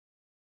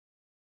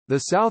The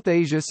South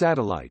Asia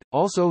Satellite,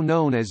 also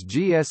known as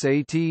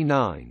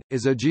GSAT-9,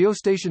 is a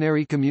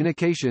geostationary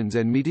communications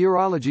and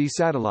meteorology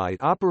satellite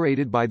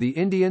operated by the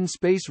Indian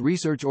Space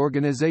Research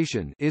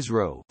Organisation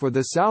 (ISRO) for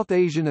the South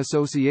Asian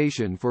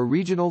Association for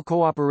Regional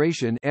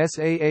Cooperation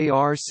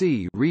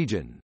 (SAARC)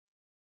 region.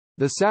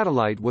 The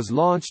satellite was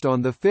launched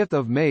on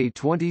 5 May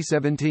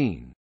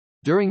 2017.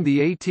 During the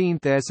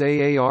 18th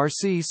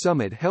SAARC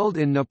summit held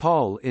in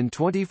Nepal in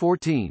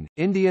 2014,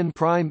 Indian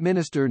Prime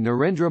Minister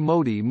Narendra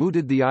Modi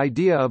mooted the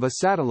idea of a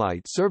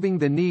satellite serving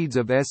the needs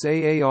of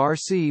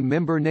SAARC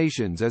member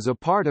nations as a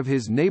part of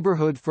his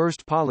Neighbourhood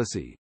First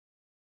policy.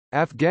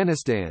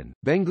 Afghanistan,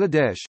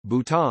 Bangladesh,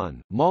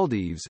 Bhutan,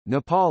 Maldives,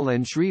 Nepal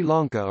and Sri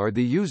Lanka are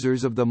the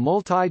users of the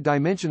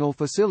multi-dimensional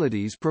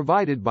facilities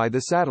provided by the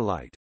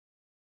satellite.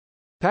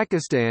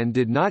 Pakistan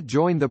did not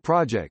join the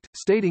project,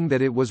 stating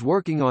that it was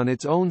working on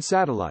its own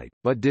satellite,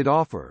 but did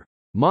offer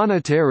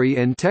monetary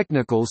and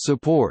technical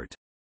support.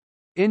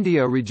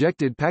 India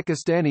rejected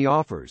Pakistani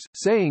offers,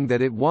 saying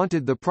that it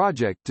wanted the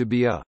project to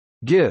be a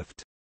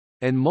gift,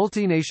 and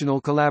multinational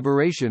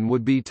collaboration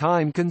would be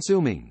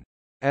time-consuming.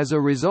 As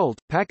a result,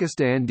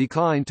 Pakistan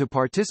declined to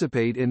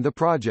participate in the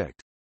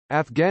project.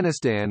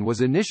 Afghanistan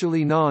was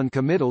initially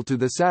non-committal to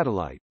the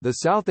satellite. The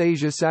South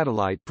Asia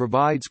Satellite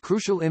provides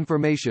crucial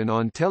information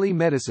on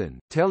telemedicine,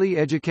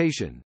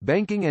 tele-education,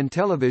 banking and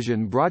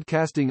television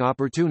broadcasting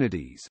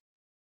opportunities.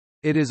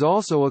 It is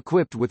also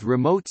equipped with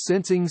remote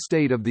sensing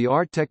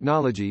state-of-the-art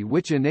technology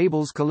which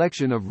enables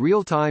collection of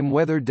real-time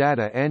weather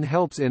data and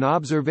helps in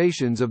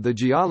observations of the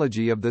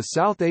geology of the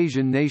South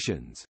Asian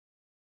nations.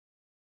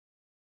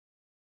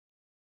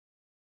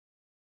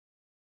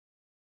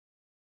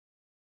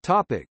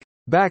 Topic: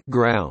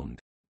 Background.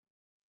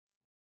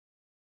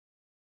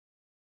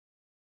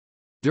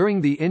 During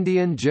the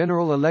Indian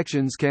general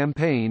elections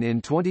campaign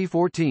in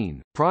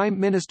 2014, Prime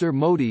Minister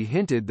Modi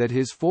hinted that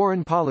his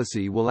foreign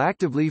policy will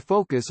actively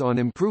focus on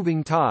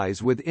improving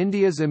ties with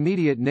India's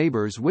immediate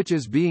neighbours, which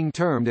is being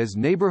termed as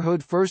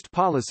Neighbourhood First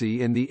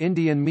policy in the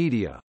Indian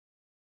media.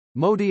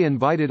 Modi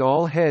invited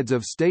all heads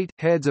of state,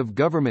 heads of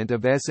government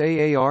of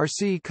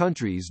SAARC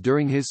countries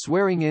during his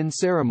swearing-in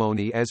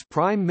ceremony as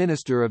Prime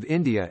Minister of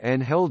India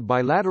and held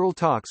bilateral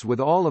talks with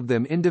all of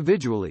them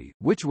individually,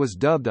 which was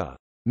dubbed a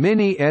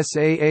mini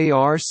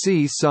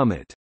SAARC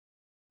summit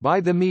by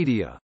the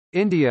media.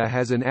 India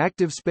has an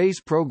active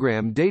space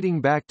program dating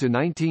back to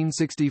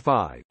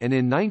 1965, and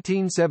in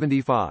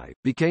 1975,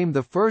 became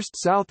the first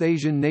South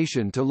Asian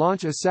nation to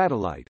launch a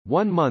satellite,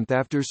 1 month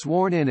after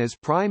sworn in as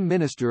Prime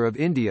Minister of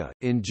India.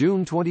 In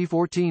June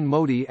 2014,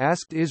 Modi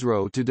asked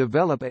ISRO to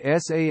develop a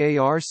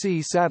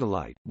SAARC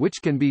satellite,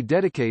 which can be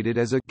dedicated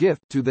as a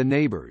gift to the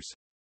neighbours.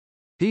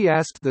 He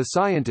asked the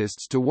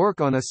scientists to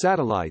work on a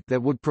satellite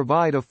that would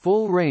provide a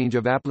full range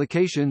of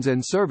applications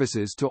and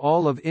services to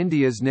all of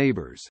India's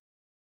neighbours.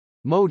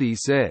 Modi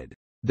said,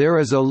 "There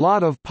is a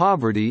lot of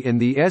poverty in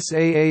the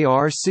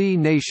SAARC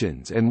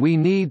nations and we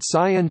need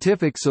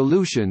scientific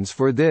solutions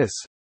for this."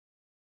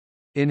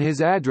 In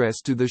his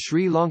address to the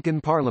Sri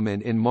Lankan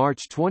Parliament in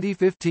March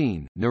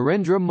 2015,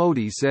 Narendra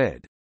Modi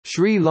said,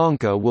 "Sri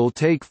Lanka will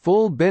take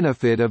full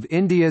benefit of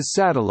India's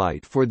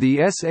satellite for the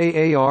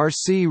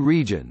SAARC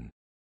region.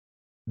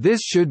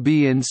 This should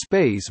be in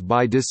space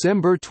by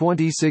December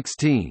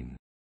 2016.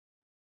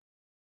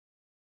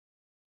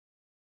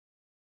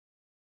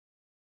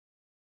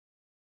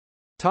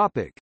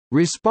 Topic: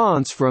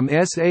 Response from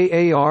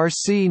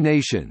SAARC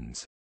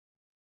nations.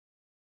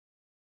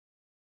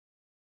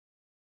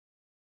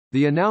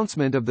 The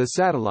announcement of the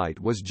satellite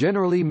was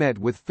generally met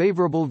with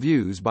favorable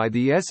views by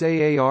the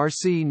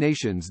SAARC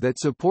nations that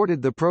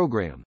supported the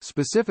program,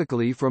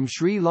 specifically from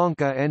Sri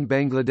Lanka and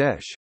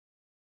Bangladesh.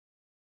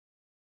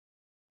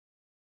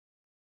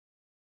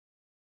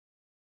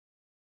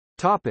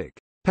 Topic: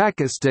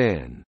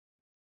 Pakistan.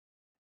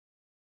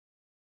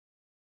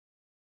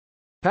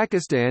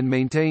 Pakistan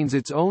maintains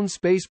its own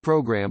space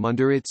program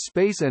under its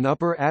Space and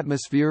Upper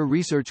Atmosphere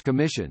Research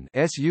Commission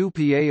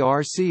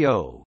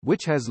 (SUPARCO),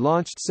 which has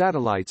launched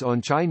satellites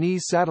on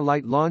Chinese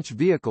satellite launch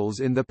vehicles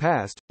in the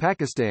past.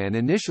 Pakistan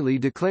initially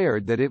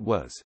declared that it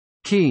was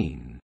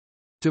keen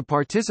to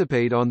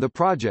participate on the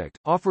project,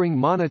 offering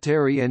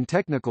monetary and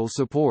technical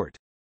support.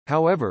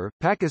 However,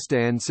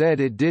 Pakistan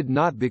said it did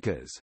not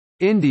because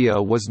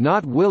India was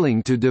not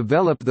willing to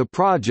develop the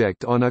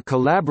project on a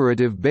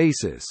collaborative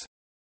basis.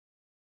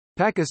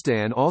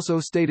 Pakistan also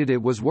stated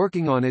it was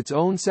working on its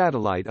own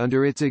satellite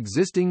under its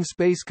existing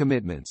space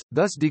commitments,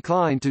 thus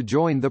declined to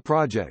join the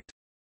project.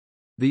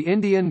 The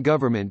Indian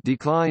government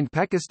declined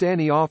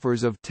Pakistani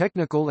offers of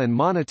technical and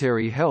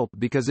monetary help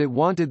because it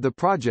wanted the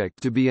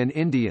project to be an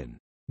Indian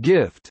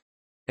gift,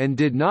 and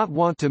did not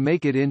want to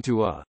make it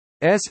into a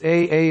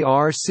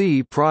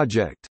SAARC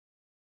project,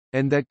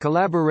 and that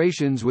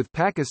collaborations with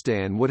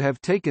Pakistan would have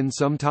taken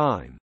some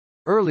time.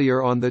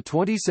 Earlier on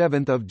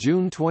 27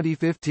 June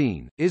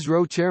 2015,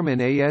 ISRO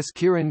chairman A.S.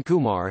 Kiran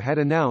Kumar had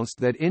announced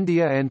that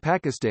India and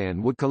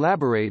Pakistan would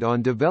collaborate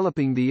on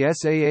developing the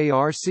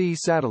SAARC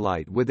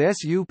satellite, with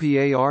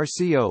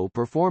SUPARCO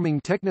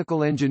performing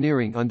technical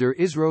engineering under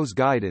ISRO's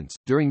guidance.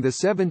 During the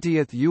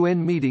 70th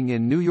UN meeting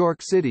in New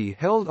York City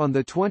held on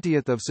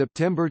 20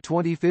 September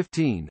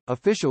 2015,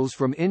 officials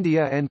from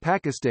India and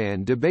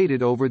Pakistan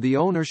debated over the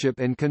ownership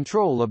and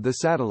control of the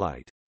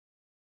satellite.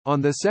 On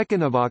 2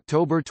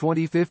 October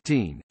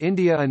 2015,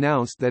 India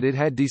announced that it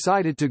had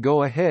decided to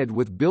go ahead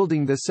with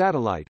building the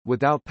satellite,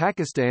 without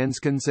Pakistan's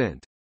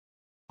consent.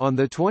 On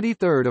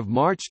 23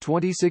 March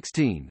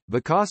 2016,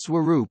 Vikas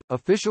Swarup,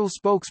 official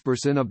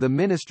spokesperson of the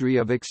Ministry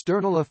of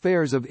External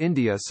Affairs of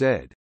India,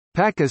 said,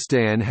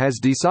 "Pakistan has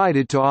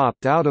decided to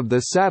opt out of the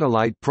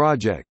satellite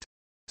project.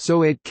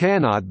 So it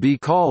cannot be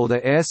called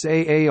a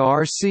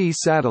SAARC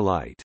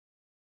satellite.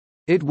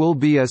 It will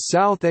be a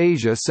South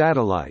Asia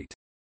satellite."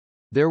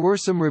 There were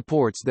some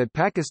reports that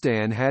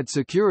Pakistan had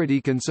security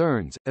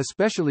concerns,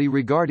 especially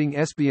regarding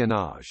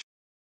espionage.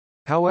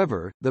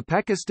 However, the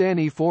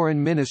Pakistani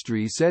Foreign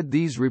Ministry said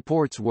these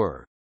reports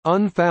were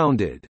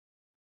unfounded.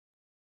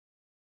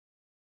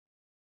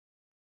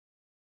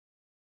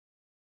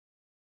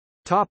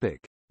 Topic: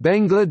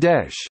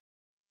 Bangladesh.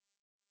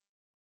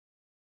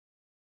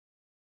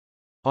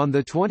 On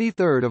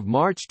 23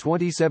 March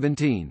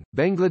 2017,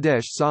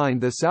 Bangladesh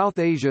signed the South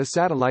Asia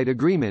Satellite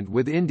Agreement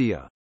with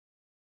India.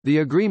 The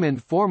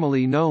agreement,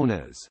 formally known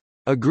as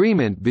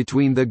Agreement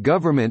between the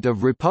Government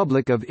of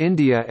Republic of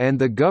India and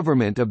the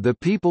Government of the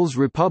People's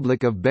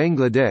Republic of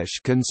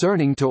Bangladesh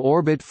concerning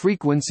to-orbit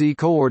frequency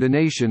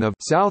coordination of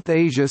South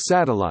Asia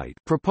Satellite,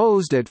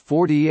 proposed at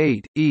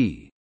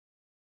 48E,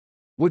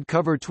 would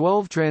cover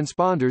 12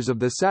 transponders of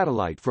the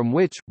satellite, from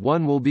which,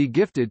 one will be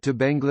gifted to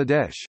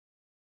Bangladesh.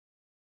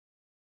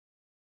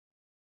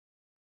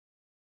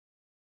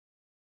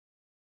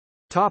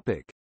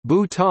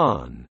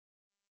 Bhutan.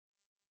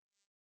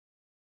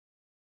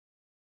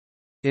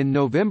 In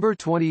November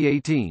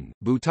 2018,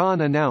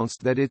 Bhutan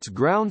announced that its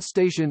ground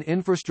station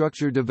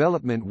infrastructure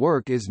development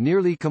work is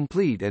nearly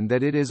complete and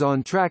that it is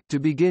on track to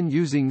begin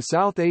using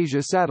South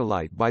Asia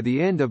Satellite by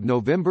the end of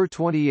November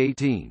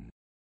 2018.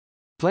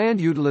 Planned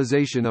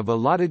utilization of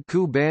allotted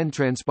Ku-band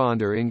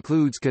transponder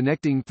includes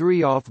connecting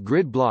 3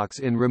 off-grid blocks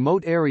in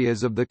remote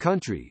areas of the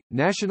country,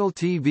 national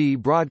TV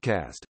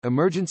broadcast,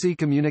 emergency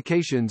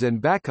communications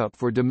and backup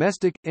for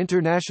domestic,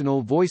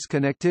 international voice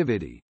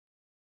connectivity.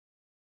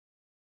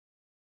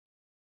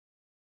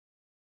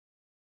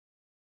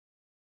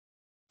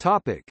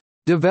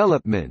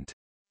 Development.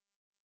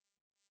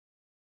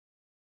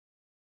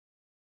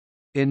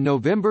 In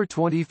November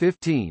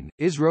 2015,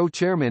 ISRO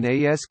chairman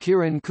A.S.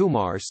 Kiran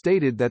Kumar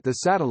stated that the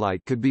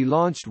satellite could be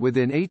launched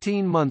within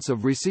 18 months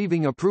of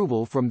receiving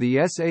approval from the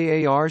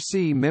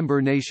SAARC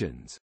member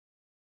nations.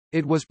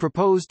 It was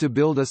proposed to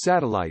build a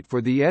satellite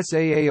for the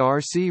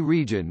SAARC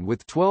region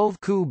with 12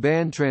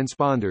 Ku-band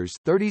transponders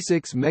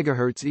 36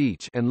 MHz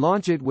each and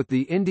launch it with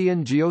the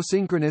Indian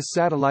Geosynchronous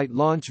Satellite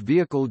Launch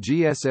Vehicle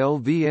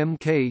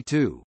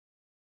GSLV-Mk2.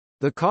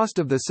 The cost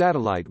of the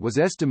satellite was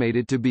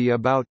estimated to be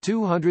about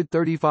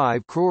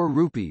 235 crore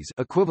rupees,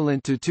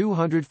 equivalent to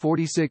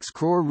 246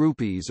 crore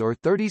rupees or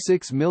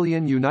 $36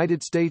 million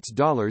United States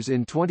dollars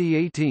in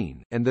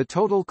 2018, and the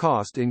total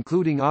cost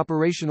including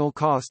operational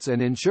costs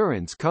and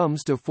insurance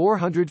comes to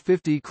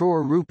 450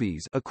 crore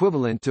rupees,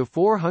 equivalent to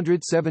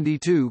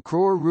 472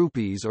 crore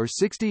rupees or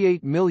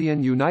 $68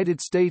 million United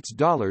States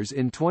dollars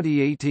in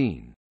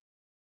 2018.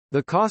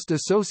 The cost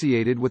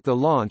associated with the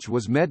launch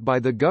was met by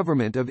the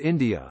Government of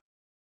India.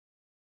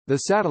 The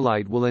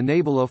satellite will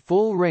enable a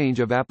full range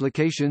of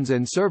applications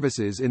and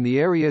services in the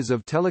areas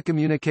of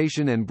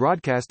telecommunication and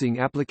broadcasting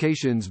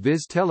applications,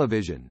 viz.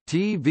 television,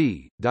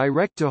 TV,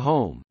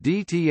 direct-to-home,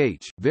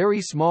 DTH,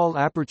 very small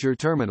aperture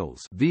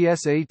terminals,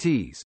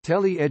 VSATs,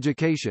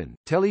 tele-education,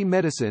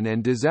 telemedicine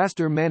and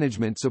disaster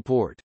management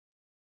support.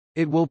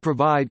 It will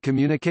provide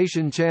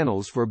communication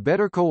channels for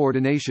better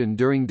coordination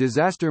during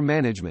disaster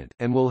management,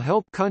 and will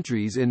help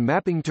countries in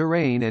mapping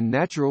terrain and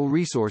natural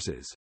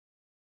resources.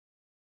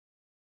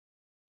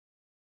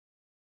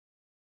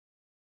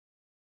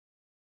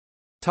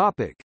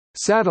 Topic: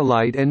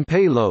 Satellite and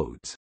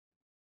payloads.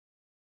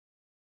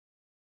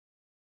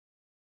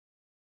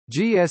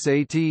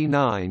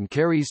 GSAT-9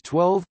 carries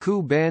 12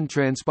 Ku-band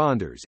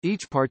transponders.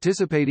 Each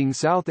participating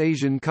South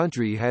Asian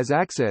country has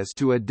access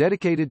to a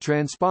dedicated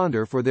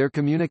transponder for their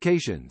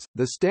communications.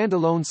 The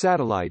standalone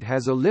satellite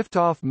has a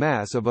liftoff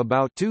mass of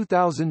about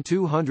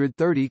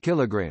 2,230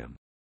 kg.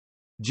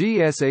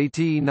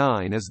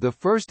 GSAT-9 is the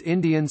first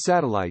Indian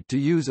satellite to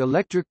use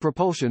electric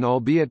propulsion,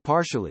 albeit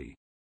partially.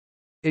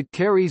 It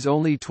carries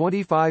only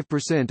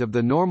 25% of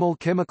the normal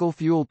chemical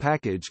fuel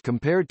package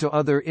compared to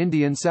other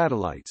Indian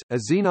satellites. A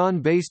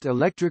xenon-based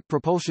electric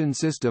propulsion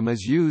system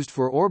is used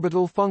for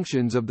orbital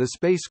functions of the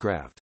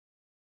spacecraft.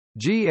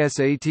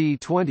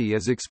 GSAT-20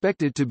 is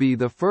expected to be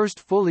the first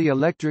fully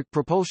electric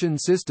propulsion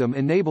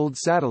system-enabled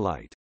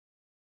satellite.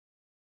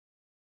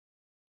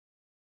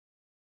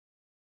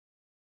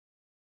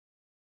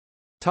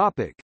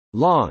 Topic: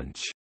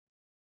 Launch.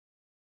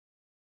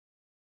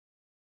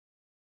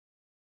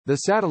 The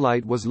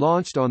satellite was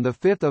launched on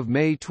 5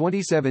 May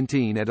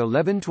 2017 at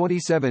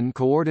 11:27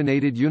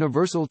 Coordinated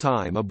Universal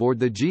Time aboard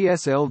the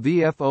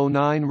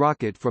GSLV-F-09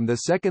 rocket from the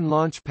second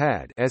launch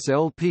pad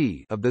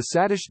 (SLP) of the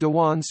Satish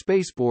Dhawan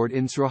spaceport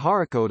in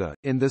Sriharikota,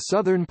 in the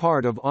southern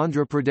part of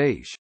Andhra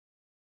Pradesh.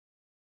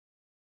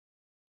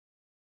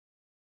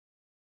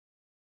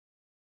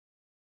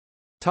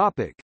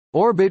 Topic: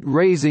 Orbit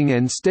raising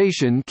and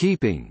station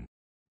keeping.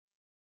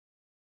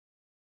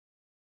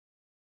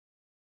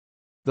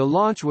 The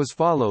launch was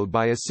followed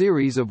by a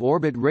series of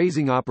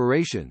orbit-raising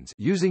operations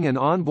using an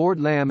onboard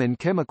LAM and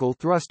chemical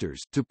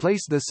thrusters to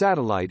place the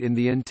satellite in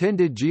the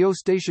intended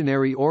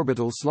geostationary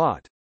orbital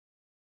slot.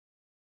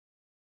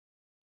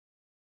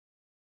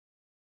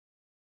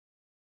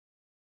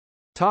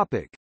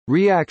 Topic: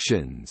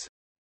 Reactions.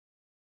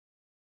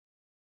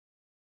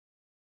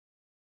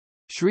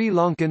 Sri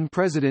Lankan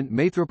President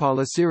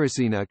Maithripala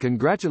Sirisena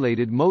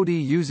congratulated Modi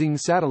using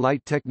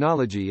satellite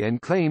technology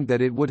and claimed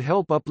that it would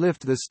help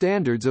uplift the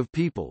standards of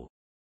people.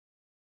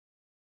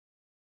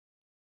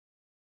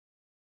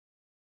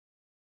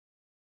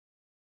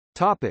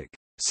 Topic: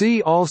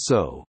 See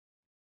also: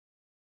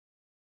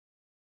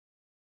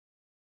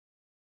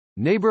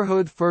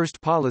 Neighborhood First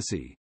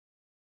Policy.